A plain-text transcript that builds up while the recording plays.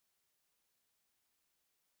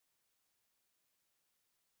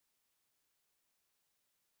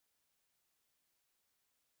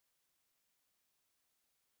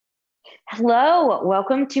Hello,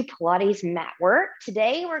 welcome to Pilates Matwork.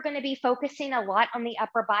 Today we're going to be focusing a lot on the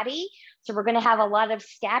upper body. So we're going to have a lot of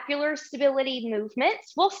scapular stability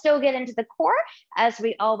movements. We'll still get into the core as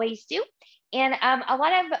we always do, and a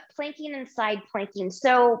lot of planking and side planking.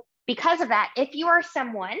 So because of that, if you are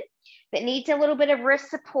someone that needs a little bit of wrist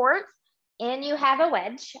support and you have a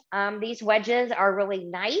wedge, these wedges are really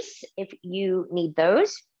nice if you need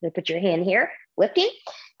those. You put your hand here, lifting.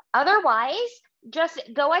 Otherwise, just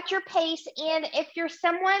go at your pace. And if you're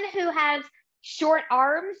someone who has short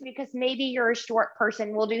arms, because maybe you're a short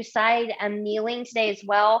person, we'll do side kneeling today as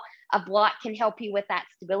well. A block can help you with that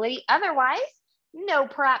stability. Otherwise, no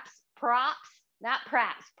props,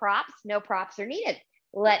 no props are needed.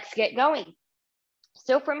 Let's get going.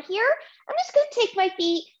 So from here, I'm just going to take my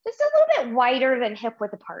feet just a little bit wider than hip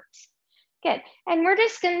width apart. Good. And we're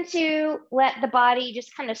just going to let the body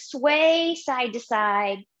just kind of sway side to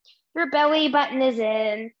side. Your belly button is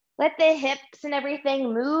in. Let the hips and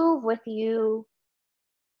everything move with you.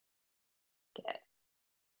 Good.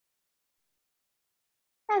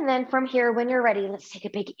 And then from here, when you're ready, let's take a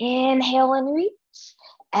big inhale and reach.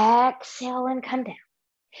 Exhale and come down.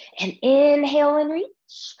 And inhale and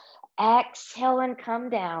reach. Exhale and come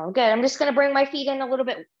down. Good. I'm just going to bring my feet in a little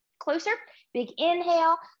bit closer. Big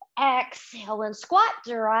inhale. Exhale and squat.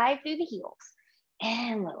 Drive through the heels.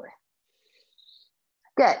 And lower.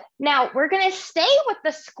 Good. Now we're going to stay with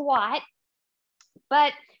the squat,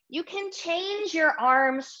 but you can change your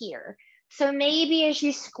arms here. So maybe as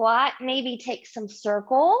you squat, maybe take some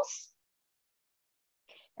circles.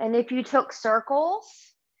 And if you took circles,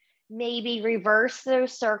 maybe reverse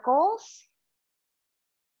those circles.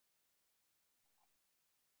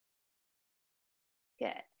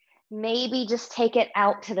 Good. Maybe just take it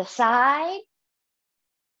out to the side.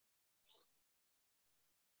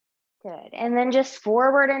 Good. And then just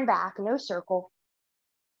forward and back, no circle.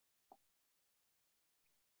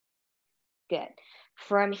 Good.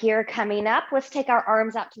 From here, coming up, let's take our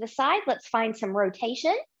arms out to the side. Let's find some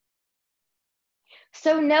rotation.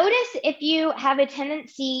 So notice if you have a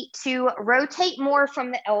tendency to rotate more from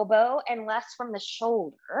the elbow and less from the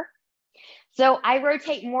shoulder. So I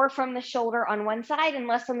rotate more from the shoulder on one side and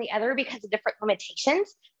less on the other because of different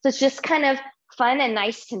limitations. So it's just kind of fun and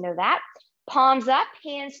nice to know that. Palms up,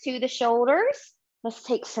 hands to the shoulders. Let's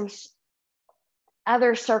take some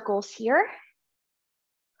other circles here.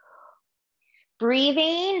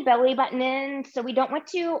 Breathing, belly button in. So we don't want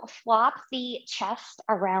to flop the chest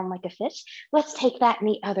around like a fish. Let's take that in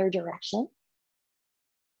the other direction.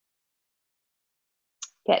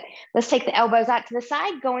 Good. Let's take the elbows out to the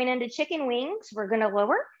side, going into chicken wings. We're going to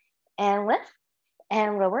lower and lift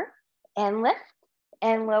and lower and lift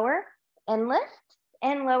and lower and lift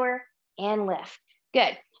and lower and lift.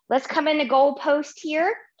 Good. Let's come into goal post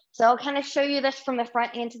here. So I'll kind of show you this from the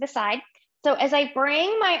front and to the side. So as I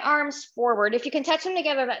bring my arms forward, if you can touch them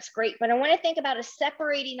together, that's great. But I want to think about a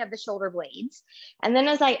separating of the shoulder blades. And then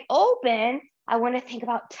as I open, I want to think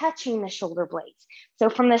about touching the shoulder blades. So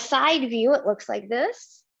from the side view, it looks like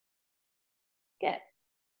this. Good.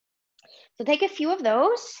 So take a few of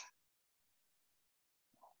those.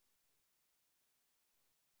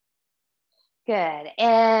 Good.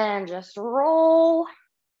 And just roll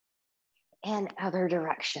and other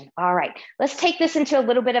direction. All right. Let's take this into a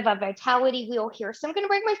little bit of a vitality wheel here. So I'm going to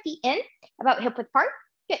bring my feet in about hip width apart.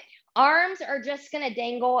 Good. Arms are just going to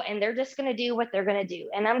dangle and they're just going to do what they're going to do.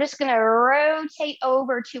 And I'm just going to rotate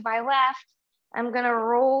over to my left. I'm going to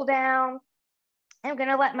roll down. I'm going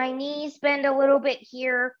to let my knees bend a little bit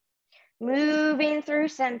here. Moving through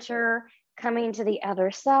center, coming to the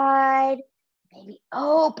other side. Maybe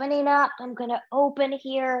opening up. I'm going to open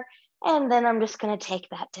here, and then I'm just going to take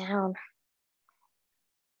that down.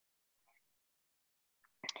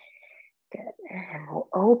 Good. And we'll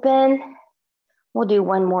open. We'll do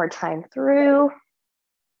one more time through.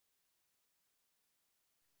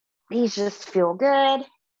 These just feel good.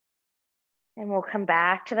 And we'll come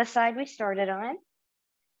back to the side we started on.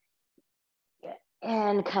 Good.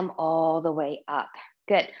 And come all the way up.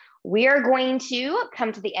 Good. We are going to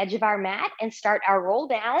come to the edge of our mat and start our roll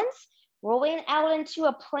downs, rolling out into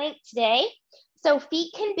a plank today. So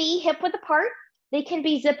feet can be hip width apart. They can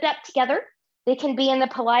be zipped up together. They can be in the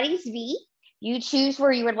Pilates V. You choose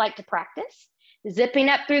where you would like to practice. Zipping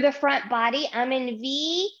up through the front body. I'm in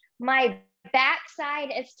V. My back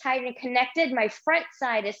side is tight and connected. My front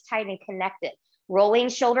side is tight and connected. Rolling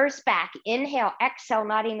shoulders back. Inhale, exhale,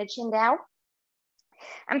 nodding the chin down.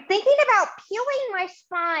 I'm thinking about peeling my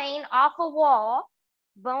spine off a wall,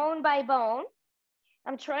 bone by bone.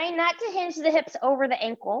 I'm trying not to hinge the hips over the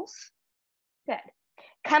ankles. Good.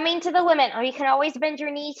 Coming to the limit, or you can always bend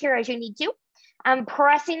your knees here as you need to. I'm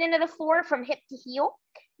pressing into the floor from hip to heel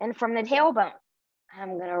and from the tailbone.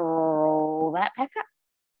 I'm gonna roll that back up.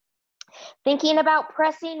 Thinking about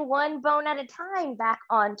pressing one bone at a time back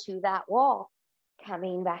onto that wall.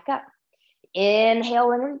 Coming back up.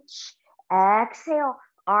 Inhale and reach. Exhale.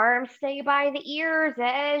 Arms stay by the ears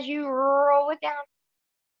as you roll it down.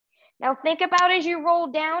 Now think about as you roll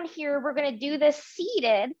down here, we're gonna do this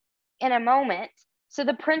seated in a moment. So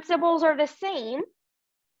the principles are the same.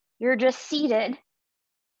 You're just seated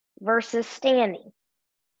versus standing.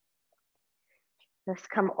 Let's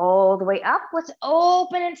come all the way up. Let's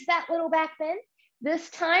open into that little back bend. This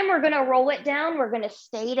time we're gonna roll it down. We're gonna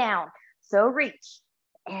stay down. So reach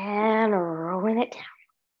and rolling it down.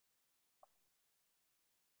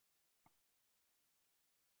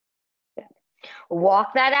 Good.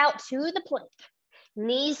 Walk that out to the plank.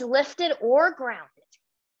 Knees lifted or grounded.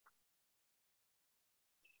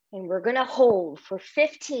 And we're gonna hold for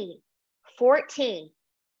 15, 14,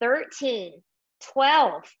 13,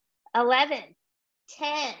 12, 11,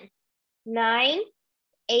 10, 9,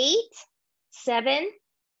 8, 7,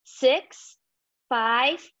 6,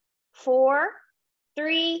 5, 4,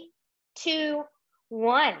 3, 2,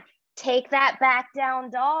 1. Take that back down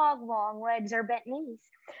dog, long legs or bent knees.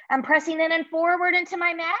 I'm pressing in and forward into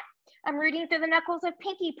my mat. I'm rooting through the knuckles of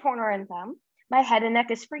pinky, pointer, and thumb. My head and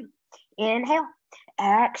neck is free. Inhale,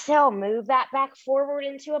 exhale, move that back forward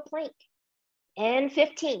into a plank. And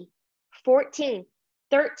 15, 14,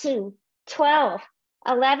 13, 12,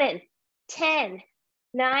 11, 10,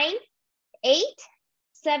 9, 8,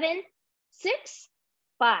 7, 6,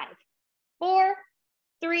 5, 4,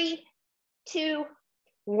 3, 2,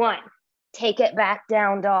 1. Take it back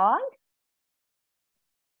down dog.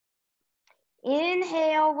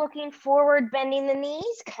 Inhale, looking forward, bending the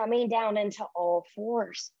knees, coming down into all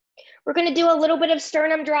fours. We're going to do a little bit of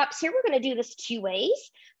sternum drops here. We're going to do this 2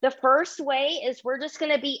 ways. The first way is we're just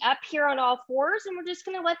going to be up here on all fours, and we're just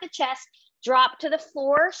going to let the chest drop to the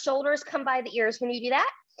floor. Shoulders come by the ears when you do that.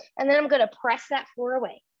 And then I'm going to press that floor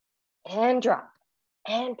away and drop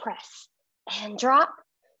and press and drop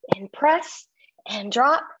and press and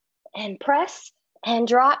drop and press and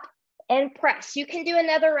drop and press. You can do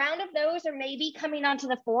another round of those, or maybe coming onto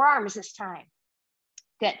the forearms this time.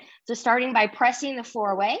 Good. So starting by pressing the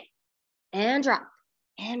floor away and drop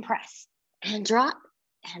and press and drop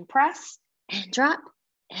and press and drop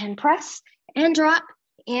and press and drop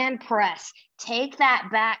and press. Take that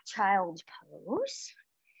back child's pose.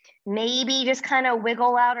 Maybe just kind of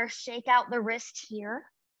wiggle out or shake out the wrist here.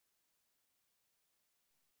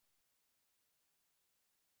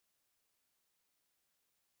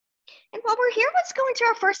 And while we're here, let's go into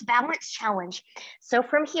our first balance challenge. So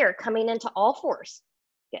from here, coming into all fours.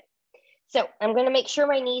 Good. So I'm going to make sure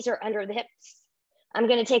my knees are under the hips. I'm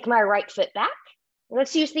going to take my right foot back.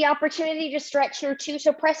 Let's use the opportunity to stretch here too.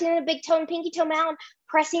 So pressing in the big toe and pinky toe mound,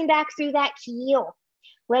 pressing back through that heel,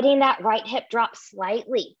 letting that right hip drop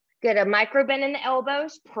slightly. Good. A micro bend in the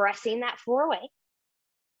elbows, pressing that floor away.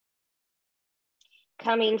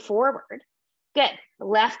 Coming forward. Good.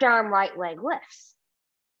 Left arm, right leg lifts.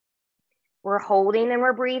 We're holding and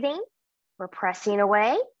we're breathing. We're pressing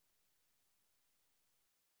away.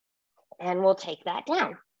 And we'll take that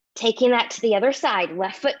down. Taking that to the other side.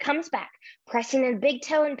 Left foot comes back. Pressing in big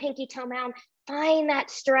toe and pinky toe mound. Find that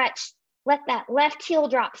stretch. Let that left heel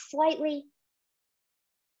drop slightly.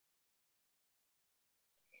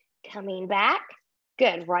 Coming back.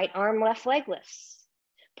 Good. Right arm, left leg lifts.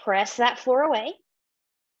 Press that floor away.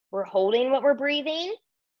 We're holding what we're breathing.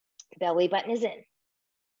 Belly button is in.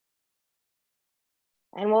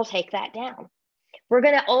 And we'll take that down. We're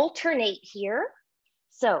going to alternate here.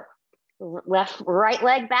 So right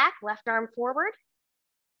leg back, left arm forward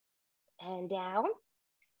and down.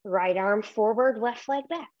 Right arm forward, left leg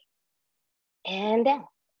back and down.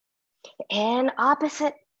 And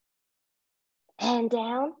opposite and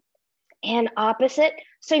down and opposite.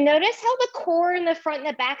 So notice how the core and the front and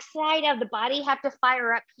the back side of the body have to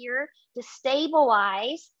fire up here to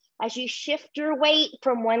stabilize as you shift your weight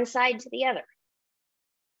from one side to the other.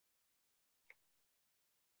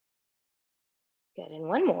 Good, and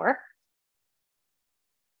one more.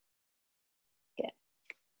 Good.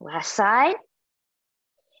 Last side.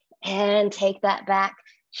 And take that back,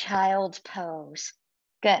 child's pose.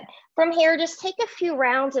 Good. From here, just take a few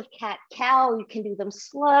rounds of cat-cow. You can do them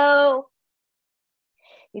slow.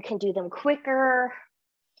 You can do them quicker.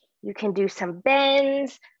 You can do some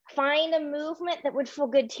bends. Find a movement that would feel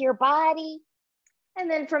good to your body.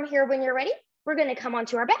 And then from here, when you're ready, we're going to come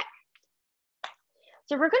onto our back.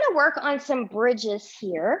 So we're going to work on some bridges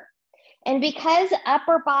here. And because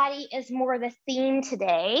upper body is more the theme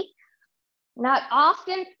today, not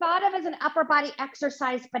often thought of as an upper body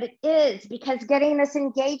exercise, but it is, because getting this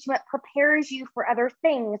engagement prepares you for other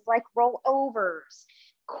things like rollovers,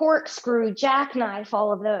 corkscrew, jackknife,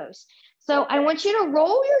 all of those. So I want you to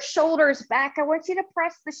roll your shoulders back. I want you to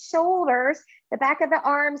press the shoulders, the back of the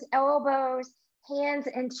arms, elbows, hands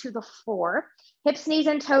into the floor. Hips, knees,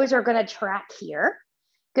 and toes are going to track here.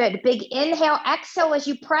 Good. Big inhale, exhale as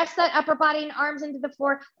you press that upper body and arms into the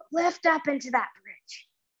floor. Lift up into that bridge.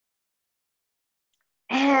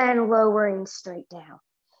 And lowering straight down.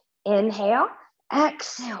 Inhale,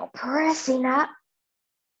 exhale, pressing up.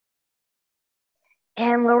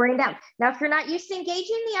 And lowering down. Now, if you're not used to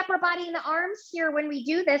engaging the upper body and the arms here when we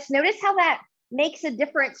do this, notice how that makes a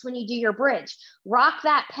difference when you do your bridge. Rock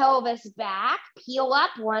that pelvis back, peel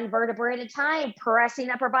up one vertebra at a time, pressing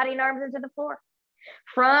upper body and arms into the floor.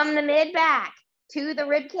 From the mid back to the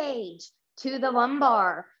rib cage, to the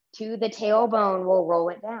lumbar, to the tailbone, we'll roll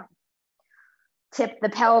it down. Tip the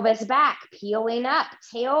pelvis back, peeling up,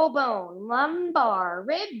 tailbone, lumbar,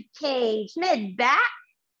 rib cage, mid back.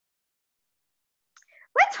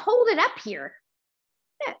 Let's hold it up here.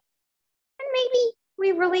 Yeah. And maybe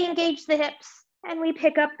we really engage the hips and we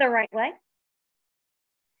pick up the right leg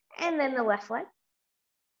and then the left leg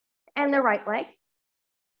and the right leg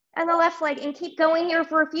and the left leg, and keep going here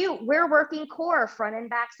for a few. We're working core, front and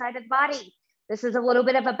back side of the body. This is a little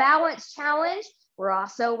bit of a balance challenge. We're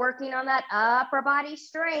also working on that upper body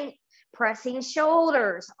strength, pressing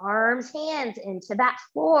shoulders, arms, hands into that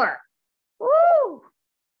floor. Woo!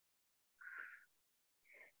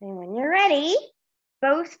 And when you're ready,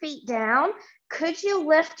 both feet down. Could you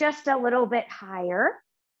lift just a little bit higher?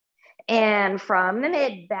 And from the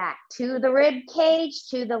mid back to the rib cage,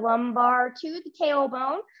 to the lumbar, to the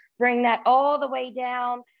tailbone, bring that all the way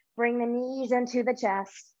down. Bring the knees into the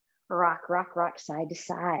chest. Rock, rock, rock, side to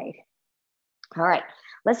side. All right,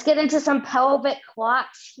 let's get into some pelvic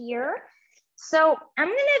clocks here. So I'm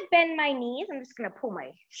gonna bend my knees. I'm just gonna pull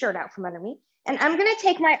my shirt out from under me. And I'm gonna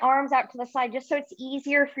take my arms out to the side just so it's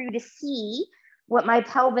easier for you to see what my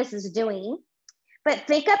pelvis is doing. But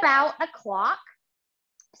think about a clock.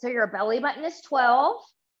 So your belly button is 12,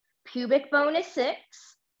 pubic bone is 6,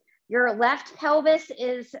 your left pelvis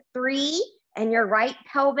is 3, and your right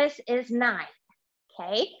pelvis is 9,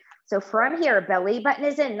 okay? So from here, belly button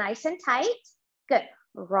is in nice and tight. Good.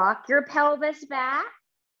 Rock your pelvis back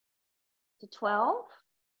to 12.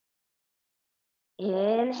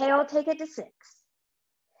 Inhale, take it to 6.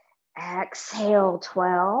 Exhale,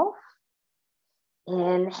 12.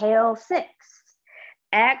 Inhale, 6.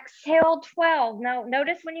 Exhale, 12. Now,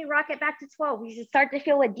 notice when you rock it back to 12, you should start to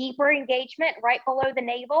feel a deeper engagement right below the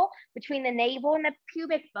navel, between the navel and the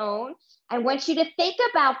pubic bone. I want you to think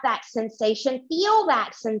about that sensation, feel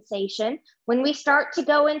that sensation when we start to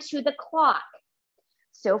go into the clock.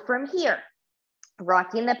 So from here,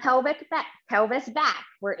 rocking the pelvis back,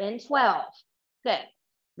 we're in 12. Good.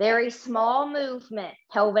 Very small movement.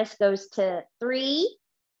 Pelvis goes to 3,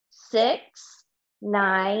 6,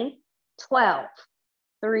 9, 12.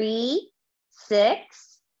 3,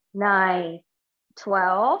 6, 9,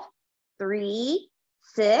 12, 3,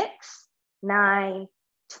 6, 9,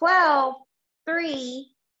 12,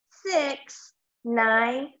 3, 6,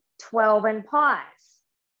 9, 12, and pause.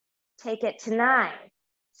 Take it to 9,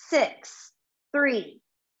 6, 3,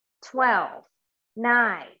 12,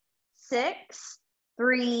 9, 6,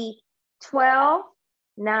 3, 12,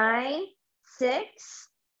 9, 6,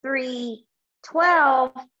 3,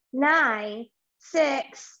 12, 9,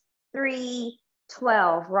 6, 3,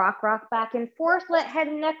 12. Rock, rock back and forth. Let head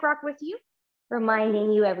and neck rock with you,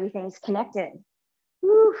 reminding you everything's connected.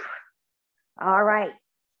 Whew. All right.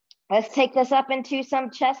 Let's take this up into some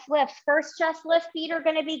chest lifts. First chest lift, feet are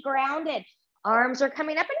going to be grounded. Arms are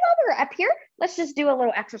coming up, and while they're up here, let's just do a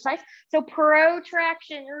little exercise. So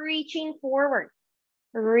protraction, reaching forward.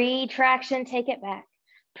 Retraction, take it back.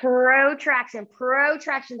 Protraction,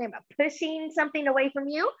 protraction, think about pushing something away from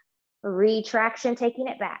you. Retraction, taking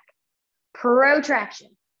it back. Protraction,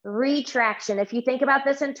 retraction. If you think about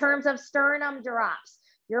this in terms of sternum drops,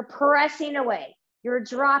 you're pressing away, you're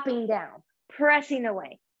dropping down, pressing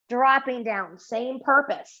away, dropping down, same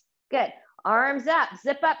purpose. Good. Arms up,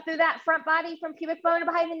 zip up through that front body from pubic bone to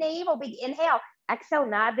behind the navel. Big inhale, exhale,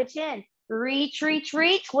 nod the chin. Reach, reach,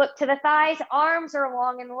 reach, look to the thighs. Arms are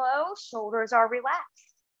long and low, shoulders are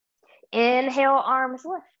relaxed. Inhale, arms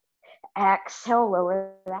lift. Exhale,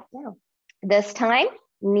 lower that down. This time,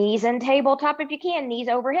 knees and tabletop if you can, knees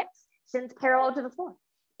over hips, shins parallel to the floor.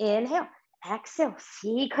 Inhale, exhale,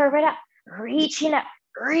 C curve it up, reaching up,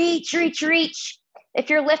 Reach, reach, reach. If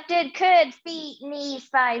you're lifted, good. Feet, knees,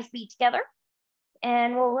 thighs be together.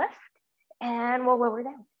 And we'll lift and we'll lower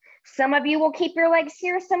down. Some of you will keep your legs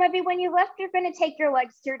here. Some of you, when you lift, you're going to take your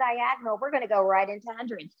legs to your diagonal. We're going to go right into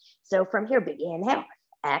hundreds. So from here, big inhale,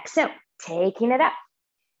 exhale, taking it up.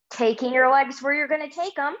 Taking your legs where you're going to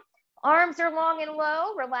take them. Arms are long and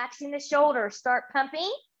low, relaxing the shoulders. Start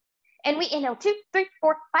pumping. And we inhale 2, 3,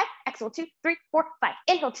 4, 5. Exhale 2, 3, 4, 5.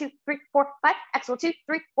 Inhale 2, 3, 4, 5. Exhale 2,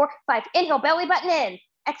 3, 4, 5. Inhale, belly button in.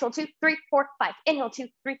 Exhale 2, 3, 4, 5. Inhale 2,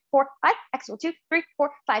 3, 4, 5. Exhale 2, 3,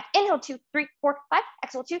 4, 5. Inhale 2, 3, 4, 5.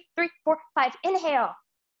 Exhale 2, 3, 4, 5. Inhale.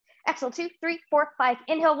 Exhale 2, 3, 4, 5.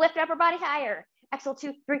 Inhale, lift upper body higher. Exhale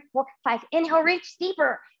 2, 3, 4, 5. Inhale, reach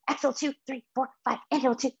deeper. Exhale 2, 3, 4, 5.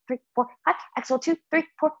 Inhale 2, 3, 4, 5. Exhale 2, 3,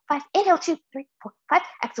 4, 5. Inhale 2, 3, 4, 5.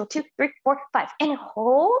 Exhale 2, 3, 4, 5. Inhale,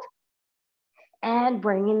 hold. And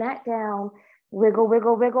bringing that down. Wiggle,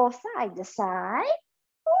 wiggle, wiggle, side to side.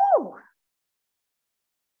 Ooh.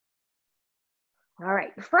 All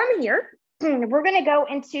right, from here, we're going to go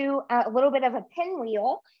into a little bit of a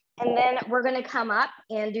pinwheel, and then we're going to come up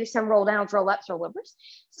and do some roll downs, roll ups, roll overs.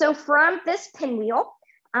 So from this pinwheel,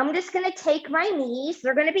 I'm just going to take my knees.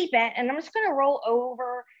 They're going to be bent, and I'm just going to roll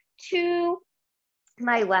over to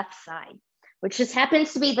my left side, which just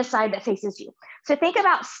happens to be the side that faces you. So think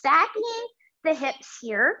about stacking the hips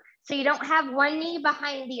here, so you don't have one knee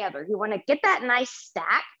behind the other. You want to get that nice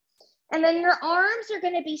stack. And then your arms are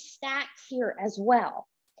going to be stacked here as well.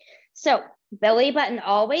 So belly button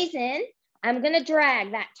always in. I'm going to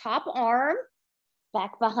drag that top arm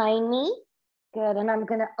back behind me. Good. And I'm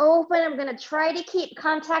going to open. I'm going to try to keep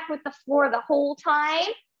contact with the floor the whole time.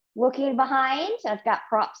 Looking behind. I've got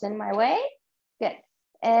props in my way. Good.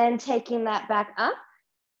 And taking that back up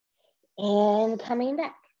and coming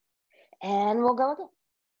back. And we'll go again.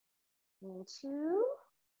 And 2.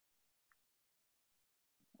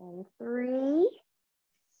 And 3.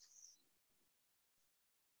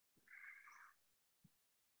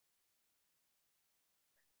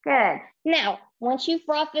 Good. Now, once you've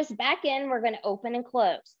brought this back in, we're going to open and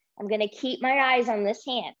close. I'm going to keep my eyes on this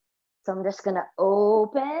hand. So I'm just going to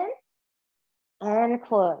open and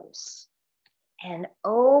close. And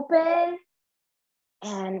open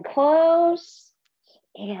and close.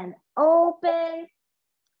 And open.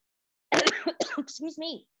 Excuse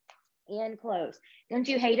me. And close. Don't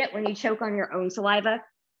you hate it when you choke on your own saliva?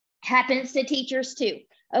 Happens to teachers too.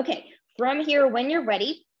 Okay, from here, when you're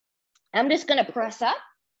ready, I'm just going to press up.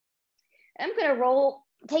 I'm going to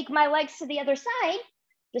take my legs to the other side,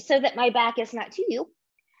 just so that my back is not to you.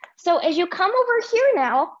 So as you come over here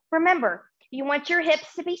now, remember, you want your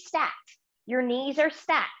hips to be stacked. Your knees are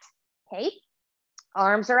stacked, okay?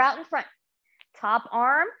 Arms are out in front. Top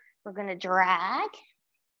arm, we're going to drag.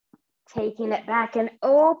 Taking it back and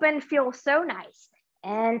open feels so nice.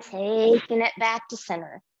 And taking it back to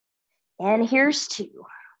center. And here's 2.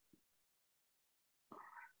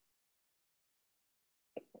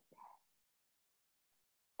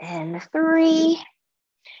 And 3.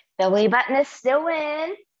 Belly button is still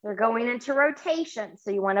in. You're going into rotation.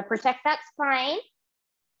 So you want to protect that spine.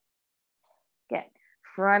 Good.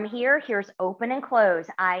 From here, here's open and close.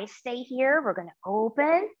 Eyes stay here. We're going to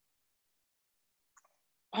open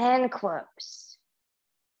and close.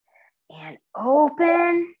 And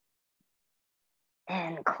open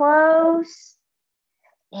and close.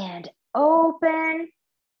 And open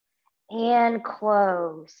and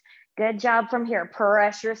close. Good job from here.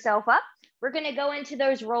 Press yourself up. We're going to go into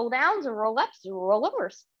those roll downs and roll ups and roll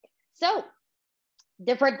overs. So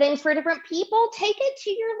different things for different people. Take it to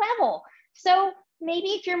your level. So maybe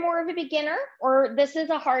if you're more of a beginner, or this is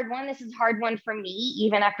a hard one, this is a hard one for me,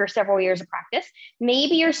 even after several years of practice.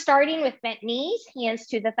 Maybe you're starting with bent knees, hands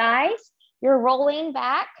to the thighs. You're rolling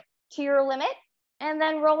back to your limit and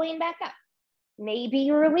then rolling back up. Maybe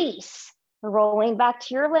you release, rolling back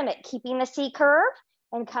to your limit, keeping the C curve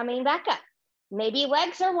and coming back up. Maybe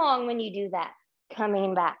legs are long when you do that,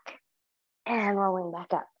 coming back and rolling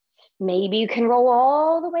back up. Maybe you can roll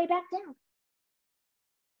all the way back down.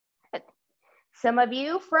 Good. Some of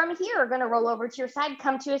you from here are going to roll over to your side,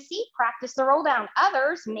 come to a seat, practice the roll down.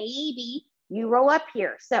 Others, maybe you roll up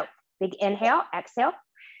here. So big inhale, exhale.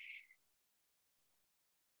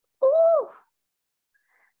 Ooh.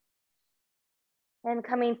 And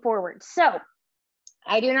coming forward. So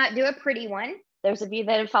I do not do a pretty one. Those of you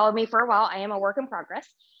that have followed me for a while, I am a work in progress.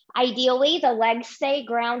 Ideally, the legs stay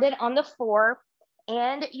grounded on the floor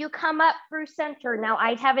and you come up through center. Now,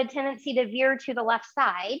 I have a tendency to veer to the left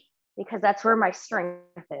side because that's where my strength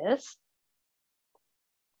is.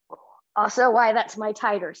 Also why that's my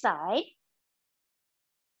tighter side.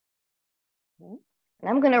 And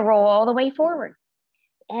I'm going to roll all the way forward.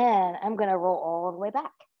 And I'm gonna roll all the way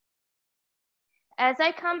back. As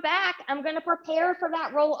I come back, I'm gonna prepare for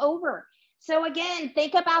that roll over. So again,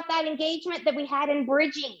 think about that engagement that we had in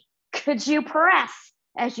bridging. Could you press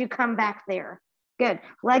as you come back there? Good.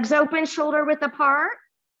 Legs open, shoulder width apart,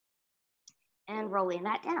 and rolling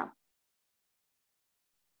that down.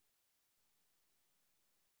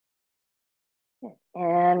 Good.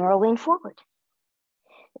 And rolling forward.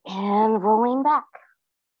 And rolling back.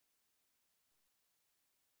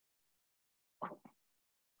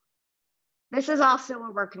 This is also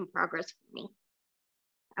a work in progress for me.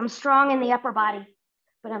 I'm strong in the upper body,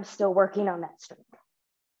 but I'm still working on that strength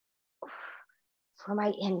for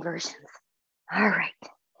my inversions. All right,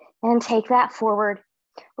 and take that forward.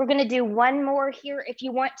 We're gonna do one more here if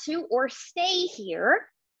you want to, or stay here.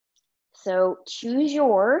 So choose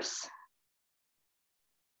yours.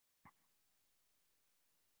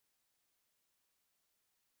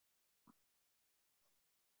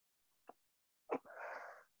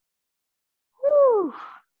 Whew.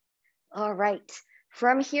 All right,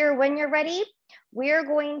 from here, when you're ready, we're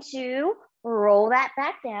going to roll that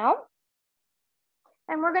back down.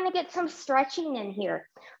 And we're gonna get some stretching in here.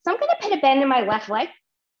 So I'm gonna put a bend in my left leg.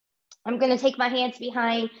 I'm gonna take my hands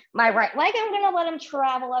behind my right leg. I'm gonna let them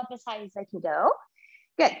travel up as high as I can go.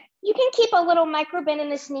 Good. You can keep a little micro bend in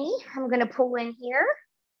this knee. I'm gonna pull in here.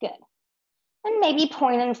 Good. And maybe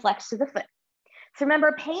point and flex to the foot. So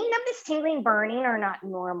remember, pain, numbness, tingling, burning are not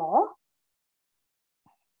normal.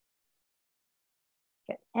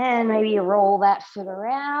 Good. And maybe roll that foot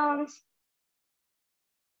around.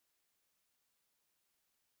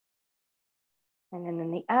 And then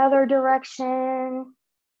in the other direction.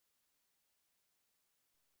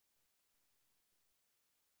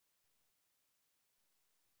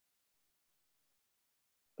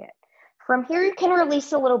 Good. From here, you can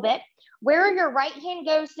release a little bit. Where your right hand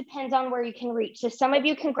goes depends on where you can reach. So some of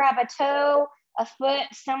you can grab a toe, a foot,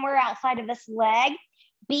 somewhere outside of this leg.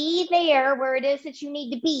 Be there where it is that you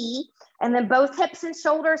need to be. And then both hips and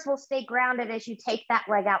shoulders will stay grounded as you take that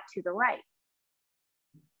leg out to the right.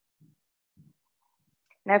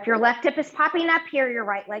 Now, if your left hip is popping up here, your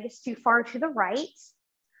right leg is too far to the right.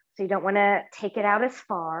 So you don't want to take it out as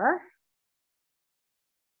far.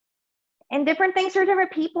 And different things for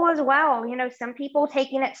different people as well. You know, some people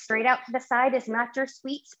taking it straight out to the side is not your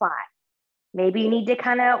sweet spot. Maybe you need to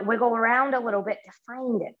kind of wiggle around a little bit to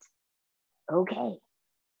find it. Okay.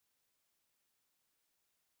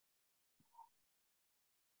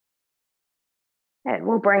 Good.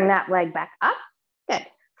 We'll bring that leg back up. Good.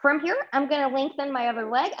 From here, I'm going to lengthen my other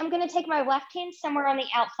leg. I'm going to take my left hand somewhere on the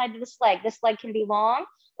outside of this leg. This leg can be long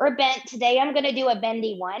or bent. Today, I'm going to do a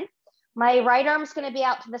bendy one. My right arm's going to be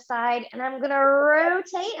out to the side, and I'm going to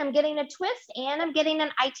rotate. I'm getting a twist, and I'm getting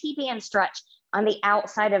an IT band stretch on the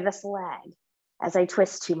outside of this leg as I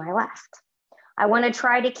twist to my left. I want to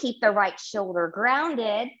try to keep the right shoulder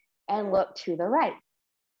grounded and look to the right.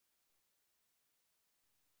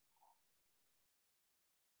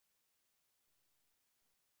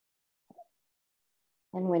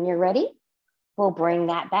 And when you're ready, we'll bring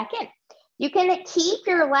that back in. You can keep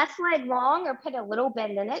your left leg long or put a little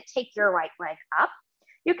bend in it. Take your right leg up.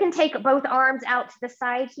 You can take both arms out to the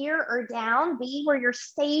side here or down. Be where you're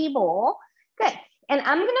stable. Good. And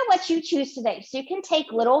I'm going to let you choose today. So you can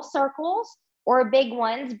take little circles or big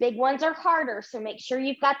ones. Big ones are harder. So make sure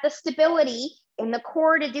you've got the stability in the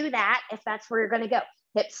core to do that if that's where you're going to go.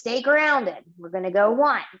 Hips stay grounded. We're going to go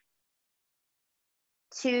 1,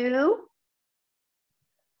 2,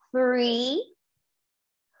 3,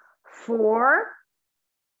 4,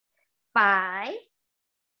 5,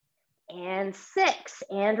 and 6,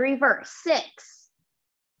 and reverse. 6,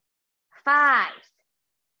 5,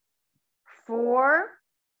 4,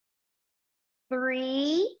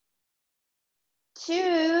 3,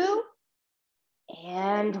 2,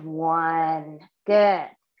 and 1. Good.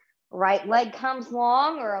 Right leg comes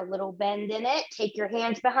long or a little bend in it. Take your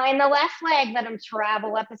hands behind the left leg. Let them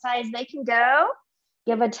travel up as high as they can go.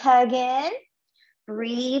 Give a tug in.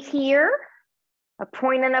 Breathe here. A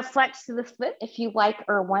point and a flex to the foot if you like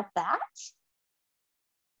or want that.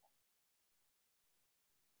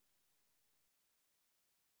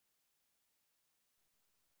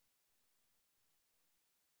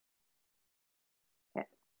 Okay.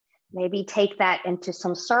 Maybe take that into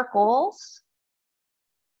some circles.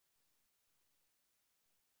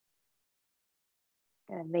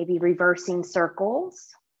 And maybe reversing circles.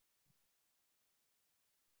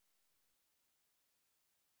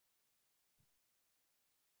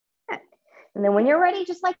 And then when you're ready,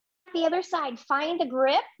 just like the other side, find a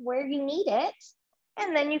grip where you need it.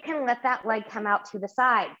 And then you can let that leg come out to the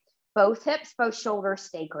side. Both hips, both shoulders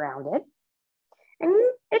stay grounded. And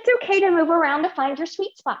it's okay to move around to find your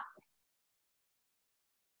sweet spot.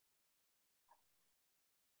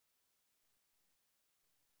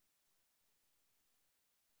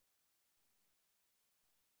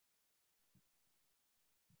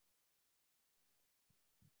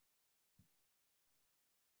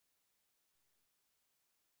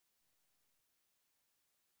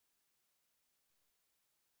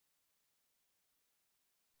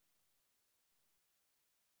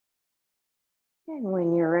 And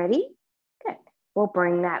when you're ready, good. We'll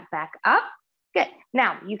bring that back up. Good.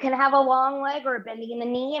 Now, you can have a long leg or a bending in the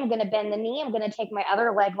knee. I'm going to bend the knee. I'm going to take my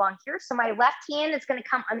other leg long here. So my left hand is going to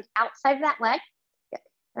come on the outside of that leg. Good.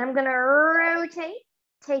 And I'm going to rotate,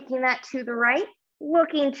 taking that to the right,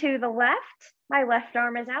 looking to the left. My left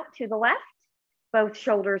arm is out to the left, both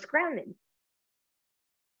shoulders grounded.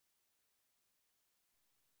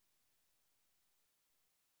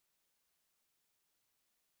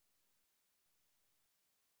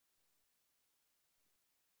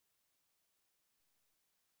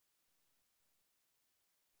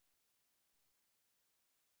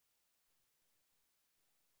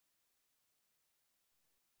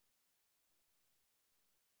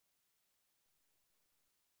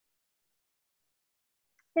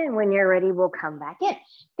 And when you're ready, we'll come back in.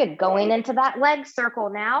 Good, going into that leg circle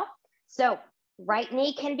now. So right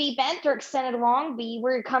knee can be bent or extended long, be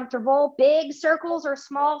where you're comfortable, big circles or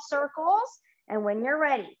small circles. And when you're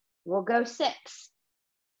ready, we'll go 6,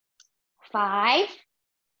 5,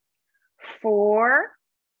 4,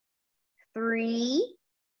 3,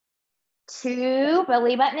 2,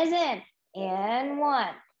 belly button is in, and 1,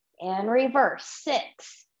 and reverse,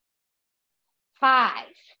 6, 5,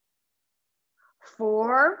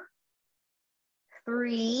 4,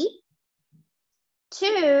 3,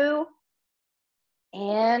 2,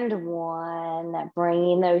 and 1.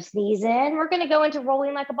 Bringing those knees in. We're going to go into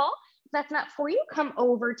rolling like a ball. If that's not for you, come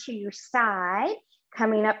over to your side,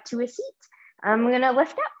 coming up to a seat. I'm going to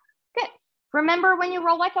lift up. Good. Remember, when you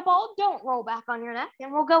roll like a ball, don't roll back on your neck.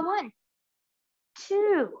 And we'll go 1,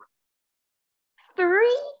 2,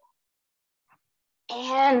 3,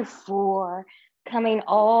 and 4. Coming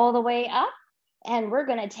all the way up. And we're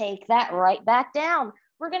going to take that right back down.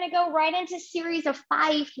 We're going to go right into series of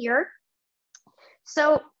 5 here.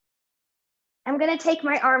 So I'm going to take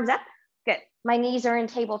my arms up. Good. My knees are in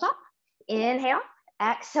tabletop. Inhale.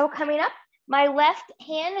 Exhale, coming up. My left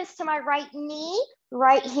hand is to my right knee.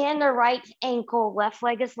 Right hand to right ankle. Left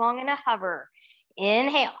leg is long in a hover.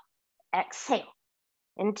 Inhale. Exhale.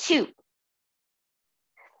 And 2,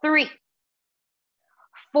 3,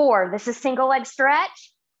 4. This is single leg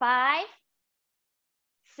stretch. 5,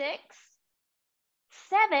 6,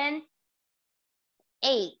 7,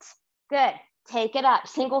 8. Good. Take it up.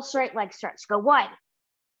 Single straight leg stretch. Go 1,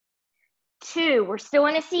 2. We're still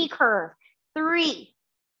in a C curve. 3,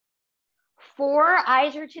 4.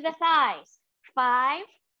 Eyes are to the thighs. 5,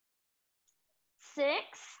 6,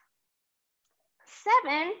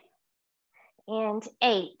 7, and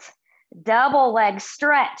 8. Double leg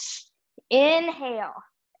stretch. Inhale.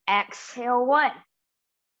 Exhale 1.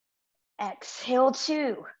 Exhale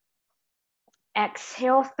 2.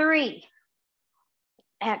 Exhale 3.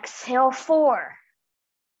 Exhale 4.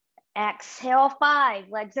 Exhale 5.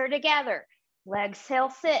 Legs are together. Exhale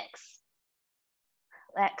 6.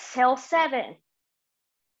 Exhale 7.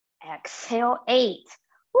 Exhale 8.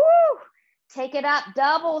 Woo! Take it up.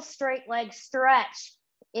 Double straight leg stretch.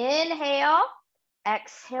 Inhale.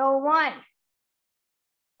 Exhale 1.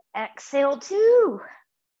 Exhale 2.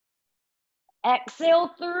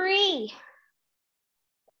 Exhale 3.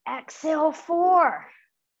 Exhale 4.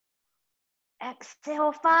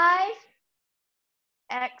 Exhale 5.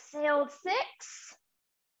 Exhale 6.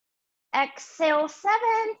 Exhale 7.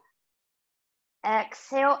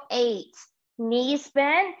 Exhale 8. Knees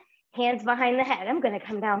bend, hands behind the head. I'm going to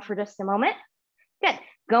come down for just a moment. Good.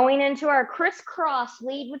 Going into our crisscross,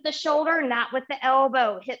 lead with the shoulder, not with the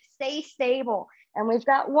elbow. Hips stay stable. And we've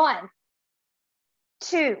got 1,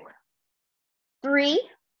 2, 3,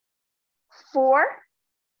 4,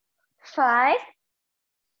 5,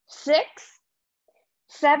 6,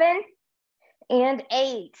 7, and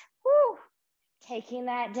 8. Woo. Taking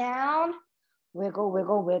that down. Wiggle,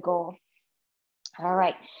 wiggle, wiggle. All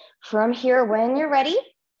right. From here, when you're ready,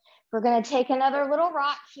 we're going to take another little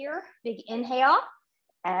rock here. Big inhale.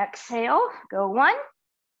 Exhale. Go 1,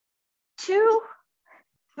 2,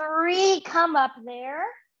 3. Come up there.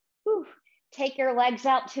 Woo. Take your legs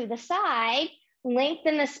out to the side.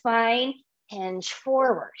 Lengthen the spine. Hinge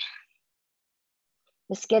forward.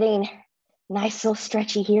 Just getting nice little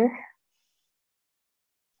stretchy here.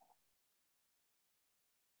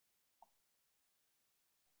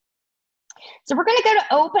 So we're gonna go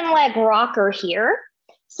to open leg rocker here.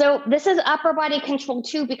 So this is upper body control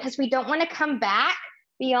too, because we don't wanna come back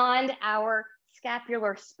beyond our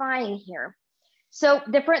scapular spine here. So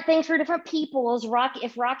different things for different people is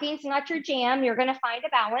if rocking's not your jam, you're gonna find a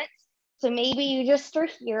balance. So maybe you just are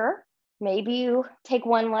here, maybe you take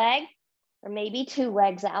one leg or maybe two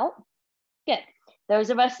legs out. Good. Those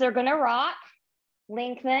of us that are gonna rock,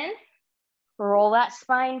 lengthen, roll that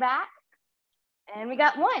spine back. And we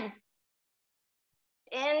got 1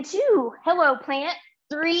 and 2. Hello, plant.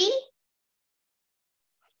 3,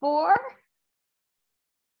 4,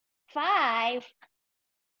 5.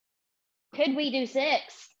 Could we do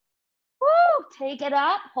 6? Woo, take it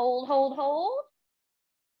up, hold, hold, hold.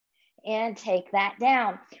 And take that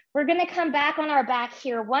down. We're gonna come back on our back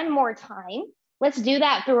here one more time. Let's do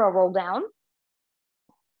that through a roll down.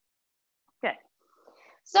 Good.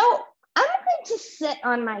 So I'm going to sit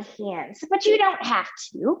on my hands, but you don't have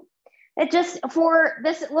to. It just, for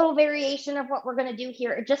this little variation of what we're gonna do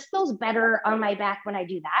here, it just feels better on my back when I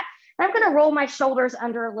do that. I'm gonna roll my shoulders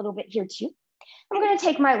under a little bit here too. I'm gonna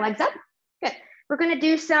take my legs up. Good. We're gonna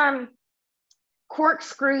do some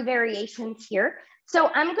corkscrew variations here. So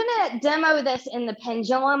I'm gonna demo this in the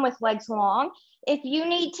pendulum with legs long. If you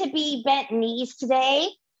need to be bent knees today,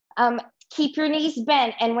 keep your knees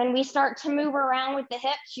bent. And when we start to move around with the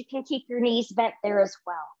hips, you can keep your knees bent there as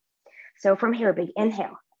well. So from here, big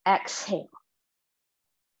inhale, exhale.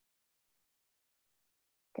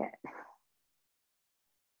 Good.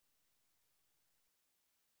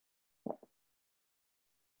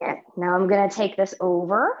 Good. Now I'm gonna take this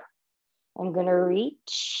over. I'm gonna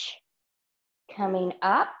reach, coming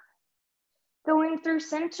up, going through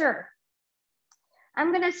center.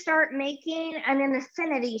 I'm gonna start making an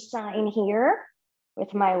infinity sign here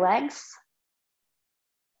with my legs.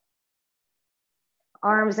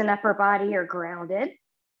 Arms and upper body are grounded.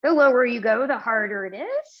 The lower you go, the harder it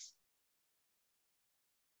is.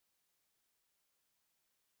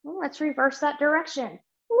 Well, let's reverse that direction.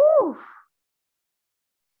 Woo.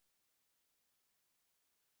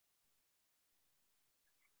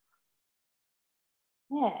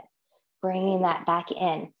 Good. Bringing that back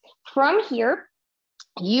in. From here,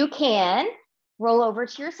 you can roll over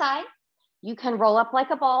to your side. You can roll up like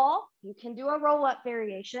a ball. You can do a roll up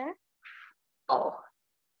variation. Oh,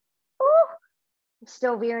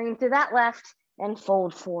 still veering through that left and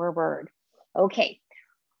fold forward. Okay,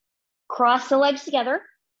 cross the legs together.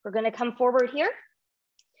 We're gonna come forward here.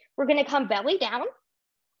 We're gonna come belly down.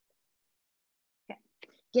 Okay.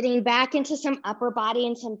 Getting back into some upper body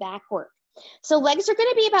and some back work. So legs are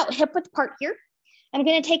gonna be about hip width apart here. I'm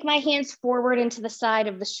gonna take my hands forward into the side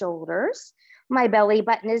of the shoulders. My belly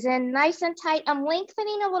button is in nice and tight. I'm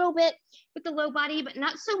lengthening a little bit with the low body, but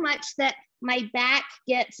not so much that my back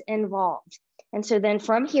gets involved. And so then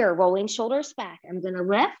from here, rolling shoulders back, I'm gonna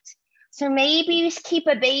lift. So maybe you keep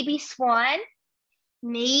a baby swan.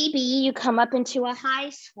 Maybe you come up into a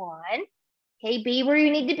high swan. Okay, be where you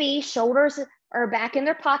need to be. Shoulders are back in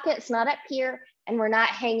their pockets, not up here, and we're not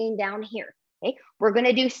hanging down here. Okay, we're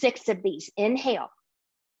gonna do 6 of these. Inhale.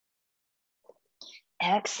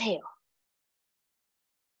 Exhale.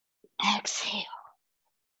 Exhale.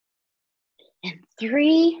 And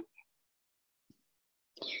 3,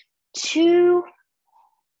 2,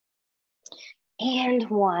 and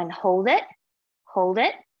 1. Hold it, hold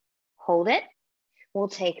it, hold it. We'll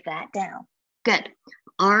take that down. Good.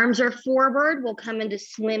 Arms are forward. We'll come into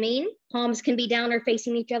swimming. Palms can be down or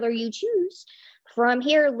facing each other. You choose. From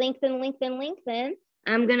here, lengthen, lengthen, lengthen.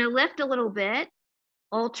 I'm going to lift a little bit.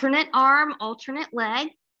 Alternate arm, alternate leg.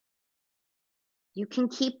 You can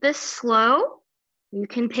keep this slow. You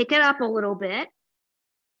can pick it up a little bit.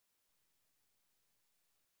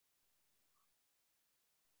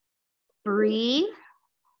 Breathe.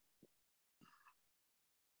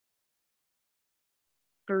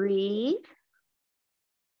 Breathe.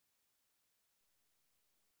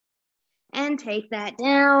 And take that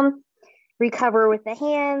down. Recover with the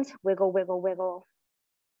hands. Wiggle, wiggle, wiggle.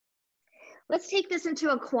 Let's take this into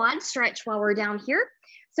a quad stretch while we're down here.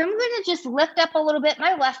 So I'm going to just lift up a little bit.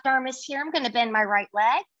 My left arm is here. I'm going to bend my right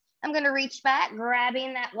leg. I'm going to reach back,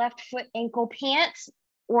 grabbing that left foot ankle pants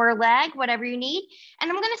or leg, whatever you need. And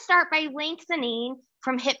I'm going to start by lengthening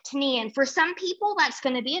from hip to knee. And for some people, that's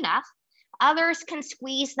going to be enough. Others can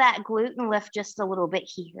squeeze that glute and lift just a little bit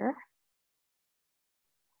here.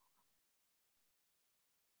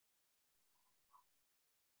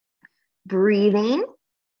 Breathing,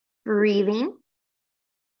 breathing.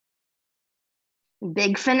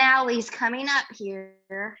 Big finales coming up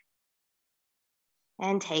here.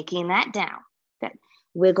 And taking that down. Good.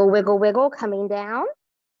 Wiggle, wiggle, wiggle, coming down.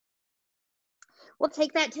 We'll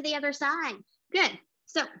take that to the other side. Good.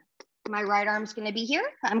 So my right arm's going to be here.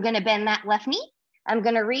 I'm going to bend that left knee. I'm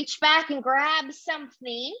going to reach back and grab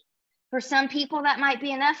something. For some people, that might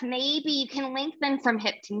be enough. Maybe you can lengthen from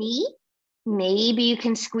hip to knee. Maybe you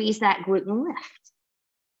can squeeze that glute and lift.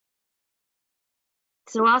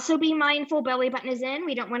 So also be mindful, belly button is in.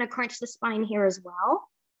 We don't want to crunch the spine here as well.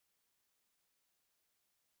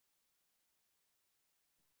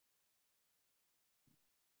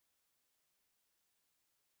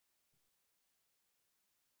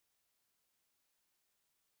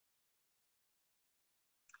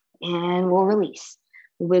 And we'll release.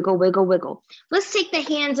 Wiggle, wiggle, wiggle. Let's take the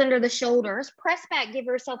hands under the shoulders. Press back, give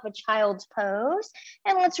yourself a child's pose.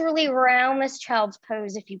 And let's really round this child's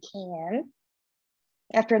pose if you can.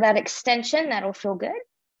 After that extension, that'll feel good.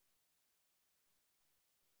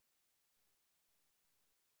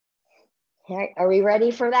 All right, are we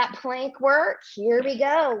ready for that plank work? Here we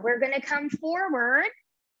go. We're gonna come forward.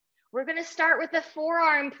 We're gonna start with the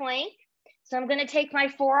forearm plank. So I'm gonna take my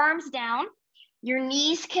forearms down. Your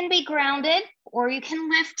knees can be grounded or you can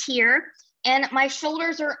lift here. And my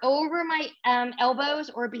shoulders are over my elbows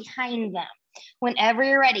or behind them. Whenever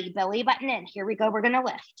you're ready, belly button in. Here we go, we're gonna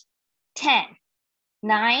lift. 10,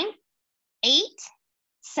 9, 8,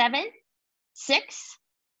 7, 6,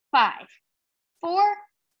 5, 4,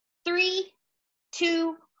 3,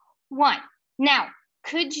 2, 1. Now,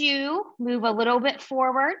 could you move a little bit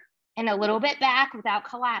forward and a little bit back without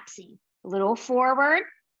collapsing? A little forward,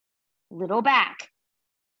 little back,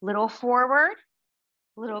 little forward,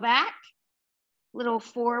 little back, little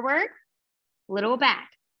forward, little back.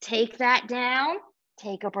 Take that down,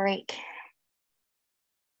 take a break.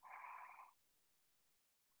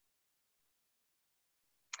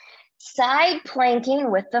 Side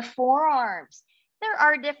planking with the forearms. There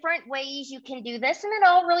are different ways you can do this, and it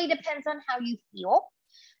all really depends on how you feel.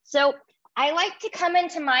 So I like to come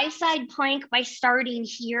into my side plank by starting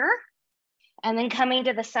here and then coming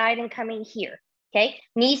to the side and coming here, okay?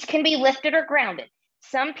 Knees can be lifted or grounded.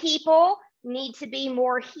 Some people need to be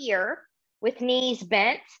more here with knees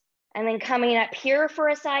bent and then coming up here for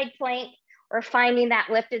a side plank or finding that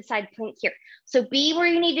lifted side plank here. So be where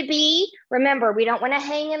you need to be. Remember, we don't want to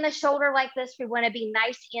hang in the shoulder like this. We want to be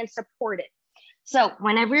nice and supported. So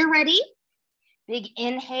whenever you're ready, big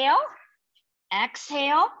inhale,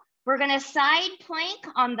 exhale. We're going to side plank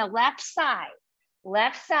on the left side,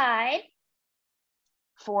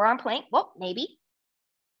 forearm plank. Well, maybe.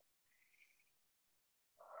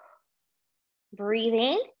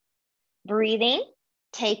 Breathing, breathing,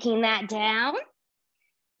 taking that down.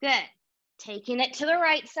 Good. Taking it to the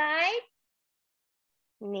right side.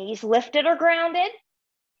 Knees lifted or grounded.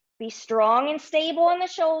 Be strong and stable in the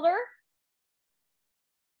shoulder.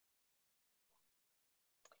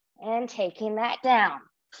 And taking that down.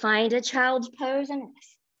 Find a child's pose in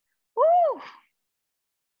this. Woo!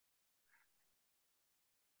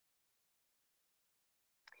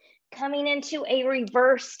 Coming into a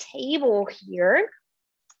reverse table here.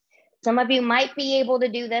 Some of you might be able to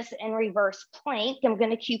do this in reverse plank. I'm going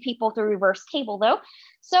to cue people through reverse table though.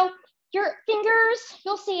 So your fingers,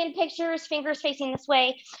 you'll see in pictures, fingers facing this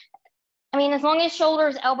way. I mean, as long as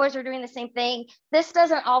shoulders, elbows are doing the same thing, this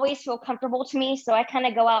doesn't always feel comfortable to me. So I kind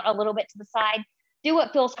of go out a little bit to the side, do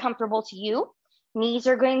what feels comfortable to you. Knees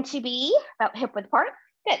are going to be about hip width apart.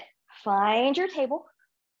 Good. Find your table.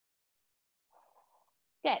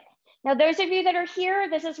 Good. Now, those of you that are here,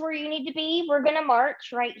 this is where you need to be. We're going to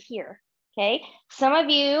march right here. Okay. Some of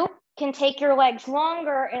you can take your legs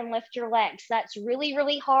longer and lift your legs. That's really,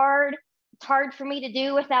 really hard. It's hard for me to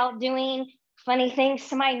do without doing funny things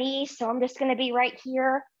to my knees. So I'm just going to be right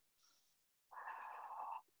here.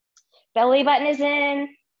 Belly button is in.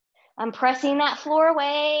 I'm pressing that floor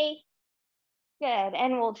away. Good.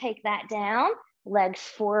 And we'll take that down. Legs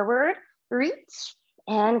forward, reach,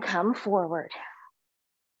 and come forward.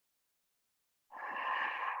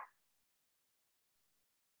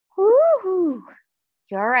 Woo-hoo.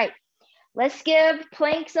 All right. Let's give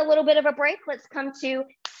planks a little bit of a break. Let's come to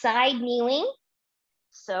side kneeling.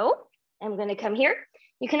 So I'm going to come here.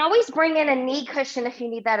 You can always bring in a knee cushion if you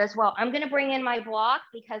need that as well. I'm going to bring in my block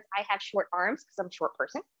because I have short arms because I'm a short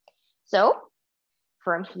person. So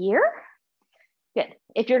from here, good.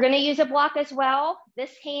 If you're going to use a block as well,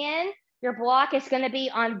 this hand, your block is going to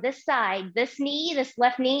be on this side. This knee, this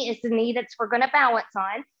left knee is the knee that's we're going to balance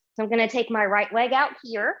on. So I'm going to take my right leg out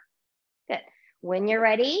here. Good. When you're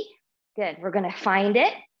ready, good. We're going to find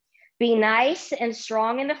it. Be nice and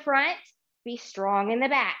strong in the front. Be strong in the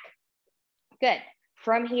back. Good.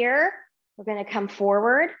 From here, we're going to come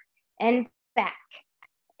forward and back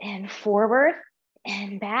and forward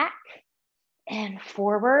and back and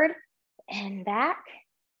forward and back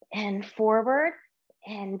and forward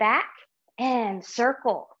and back and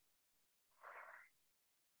circle.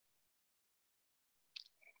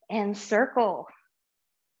 And circle.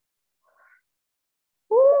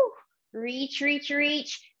 Woo. Reach, reach,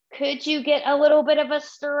 reach. Could you get a little bit of a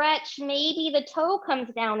stretch? Maybe the toe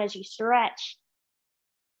comes down as you stretch.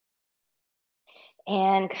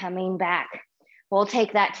 And coming back. We'll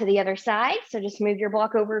take that to the other side. So just move your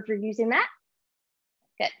block over if you're using that.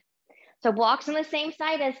 Good. So blocks on the same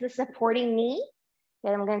side as the supporting knee.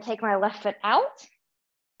 Then I'm going to take my left foot out.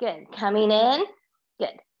 Good. Coming in.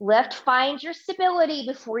 Good. Left finds your stability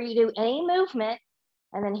before you do any movement.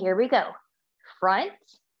 And then here we go. Front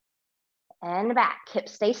and back.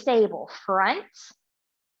 Hips stay stable. Front,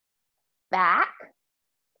 back,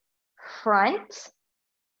 front,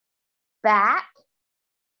 back,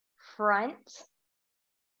 front,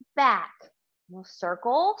 back. No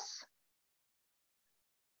circles.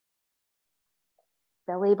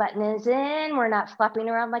 Belly button is in. We're not flapping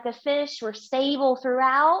around like a fish. We're stable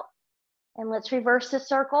throughout. And let's reverse the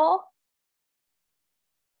circle.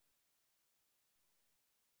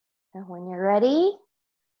 And when you're ready,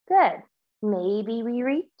 good. Maybe we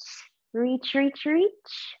reach, reach, reach,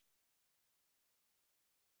 reach.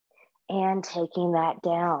 And taking that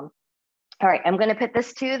down. All right, I'm gonna put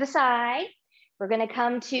this to the side. We're gonna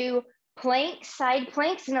come to planks, side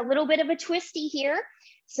planks, and a little bit of a twisty here.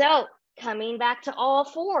 So coming back to all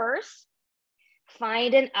fours,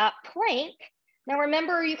 find an up plank. Now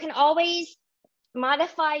remember, you can always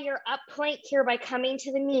modify your up plank here by coming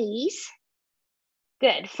to the knees.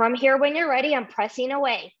 Good, from here when you're ready, I'm pressing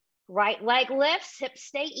away. Right leg lifts, hips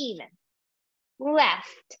stay even.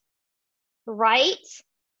 Left, right,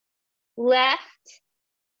 left,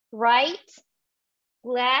 right,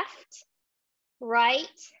 left, right,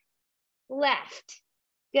 left.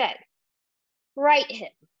 Good. Right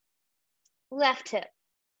hip, left hip,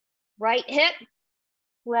 right hip,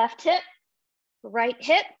 left hip, right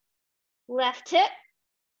hip, left hip,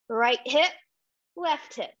 right hip,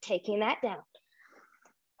 left hip. Taking that down.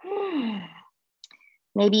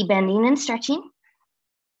 Maybe bending and stretching.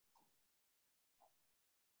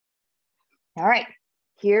 All right,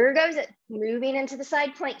 here goes it. Moving into the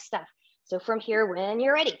side plank stuff. So from here, when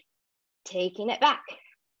you're ready, taking it back.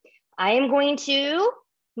 I am going to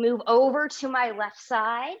move over to my left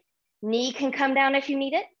side. Knee can come down if you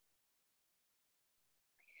need it.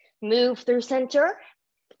 Move through center,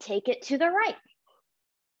 take it to the right.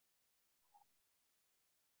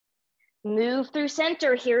 Move through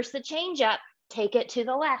center, here's the change up. Take it to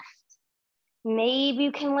the left. Maybe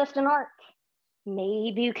you can lift an arc.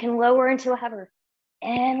 Maybe you can lower into a hover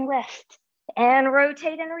and lift and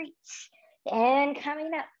rotate and reach and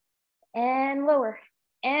coming up and lower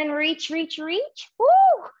and reach, reach, reach. Woo!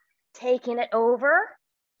 Taking it over.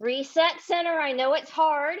 Reset center. I know it's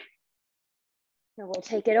hard. So we'll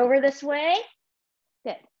take it over this way.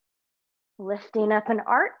 Good. Lifting up an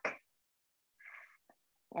arc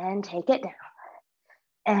and take it down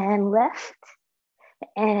and lift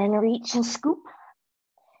and reach and scoop.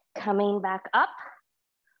 Coming back up,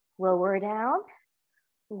 lower down,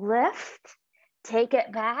 lift, take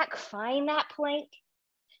it back, find that plank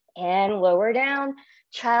and lower down.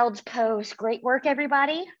 Child's pose. Great work,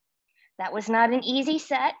 everybody. That was not an easy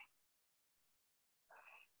set.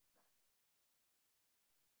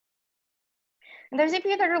 And those of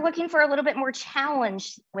you that are looking for a little bit more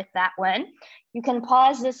challenge with that one, you can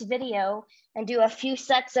pause this video and do a few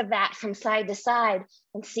sets of that from side to side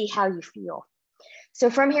and see how you feel. So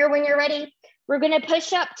from here, when you're ready, we're gonna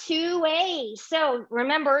push up 2 ways. So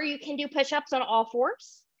remember, you can do push-ups on all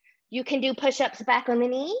fours. You can do push-ups back on the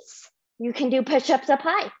knees. You can do push-ups up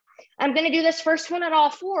high. I'm gonna do this first one on all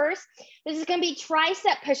fours. This is gonna be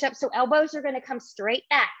tricep push-ups, so elbows are gonna come straight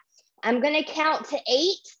back. I'm gonna count to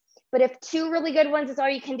 8, but if 2 really good ones is all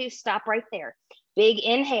you can do, stop right there. Big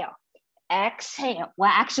inhale, exhale.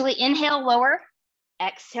 Well, actually inhale, lower,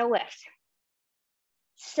 exhale, lift.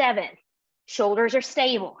 7. Shoulders are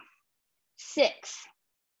stable. 6,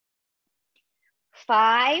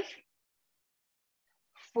 5,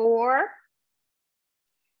 4,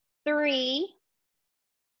 3,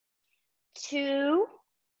 2,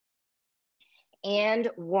 and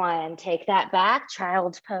 1. Take that back,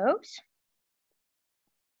 child's pose.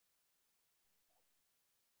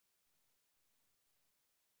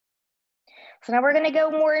 So now we're gonna go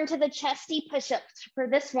more into the chesty push-ups for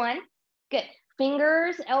this one. Good.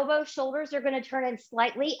 Fingers, elbows, shoulders are gonna turn in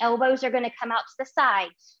slightly. Elbows are gonna come out to the side.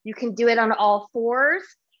 You can do it on all fours,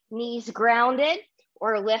 knees grounded,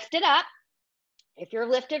 or lift it up. If you're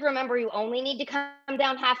lifted, remember you only need to come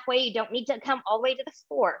down halfway. You don't need to come all the way to the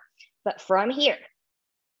floor. But from here,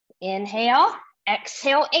 inhale,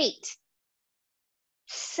 Exhale, 8,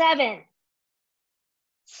 7,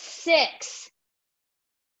 6,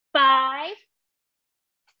 5,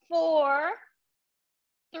 4,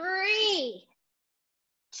 3,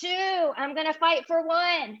 2. I'm gonna fight for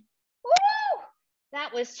 1. Woo!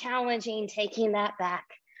 That was challenging, taking that back.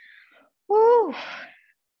 Woo!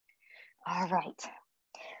 All right,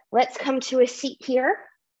 let's come to a seat here.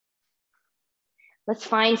 Let's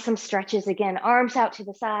find some stretches again. Arms out to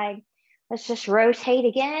the side. Let's just rotate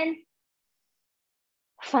again.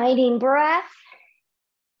 Finding breath.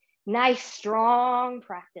 Nice, strong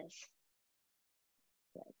practice.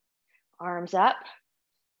 Good. Arms up.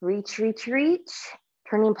 Reach, reach, reach.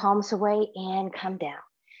 Turning palms away and come down.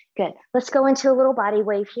 Good. Let's go into a little body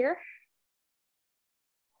wave here.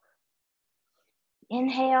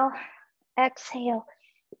 Inhale, exhale,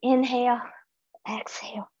 inhale,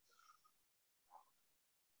 exhale.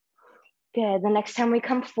 Good. The next time we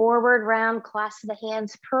come forward, round, clasp the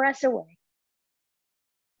hands, press away.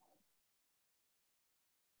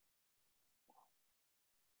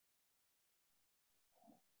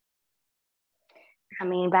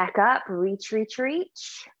 Coming back up, reach, reach,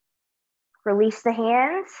 reach. Release the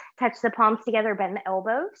hands, touch the palms together, bend the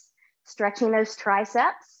elbows, stretching those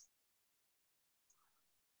triceps.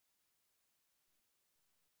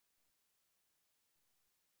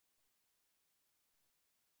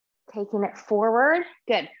 Taking it forward.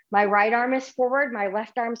 Good. My right arm is forward. My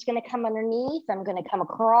left arm's going to come underneath. I'm going to come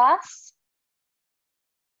across.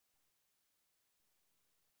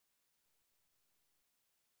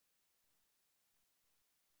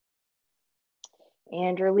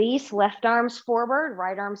 And release. Left arm's forward.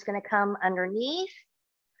 Right arm's going to come underneath.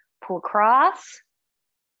 Pull across.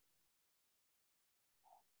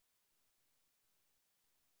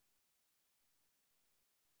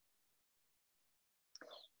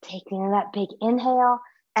 Taking that big inhale.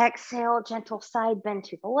 Exhale, gentle side bend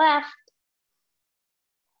to the left.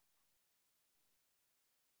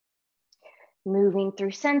 Moving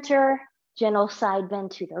through center. Gentle side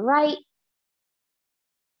bend to the right.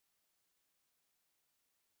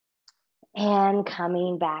 And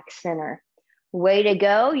coming back center. Way to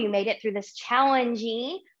go. You made it through this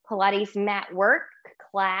challenging Pilates mat work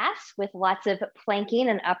class with lots of planking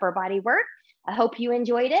and upper body work. I hope you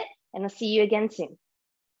enjoyed it, and I'll see you again soon.